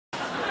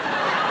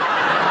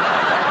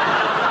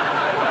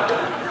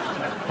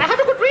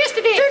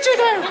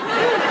there.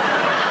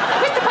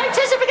 Mr. Pipe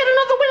says if I get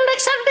another win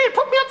next Saturday, he'll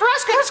put me up for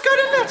Oscar. That's good,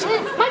 isn't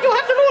it? Man, you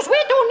have to lose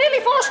weight, though,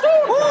 nearly 4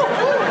 stone.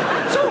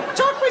 So,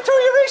 talk me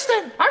through your race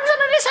then. I was on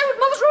the left side with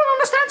Mother's Ruin on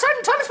the stand side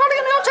and Thomas Foley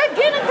on the outside,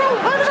 gaining ground.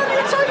 I was on the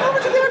inside, over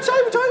to the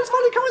outside with Thomas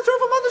Foley coming through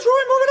from Mother's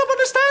Ruin, moving up on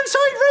the stand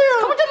side rear.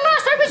 Coming to the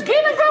last, I was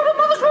gaining ground with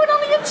Mother's Ruin on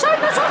the inside,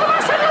 and I saw the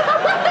last time I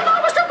thought, what the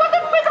hell was that? What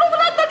didn't make it over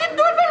that? I didn't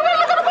do it very well.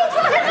 I got a boat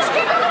full of heads, just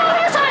keep on the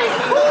other side.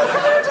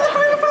 Come here to the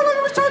final fella.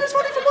 It was Thomas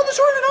Foley from Mother's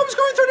Ruin, and I was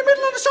going through the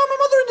middle and I saw my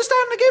mother in the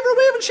stand, and I gave her a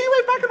wave, and she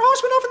waved back, and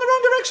horse went off in the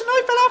wrong direction. I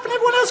fell off, and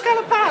everyone else got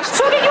it past.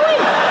 So did you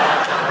win?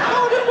 No,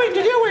 I didn't win.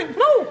 Did you win?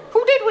 No.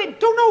 Who did win?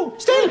 Don't know.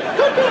 Still,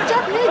 good beat,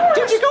 Jackie.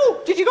 Did you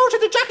go? Did you go to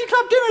the Jackie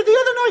Club dinner the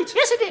other night?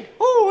 Yes, I did.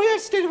 Oh,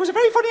 yes, it was a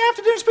very funny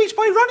after-dinner speech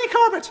by Ronnie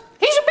Corbett.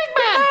 He's a big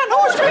man.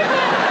 Oh, he's a big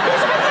man.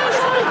 He's a big man.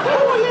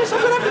 Oh, yes, I'm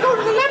going to have to go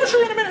to the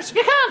lavatory in a minute.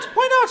 You can't.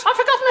 Why not? I've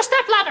forgotten the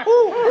step ladder.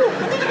 Oh,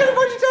 I need to get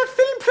invited to that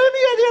film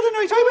premiere the other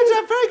night. I went to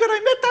that, very good. I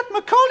met that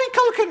Macaulay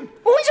Culkin.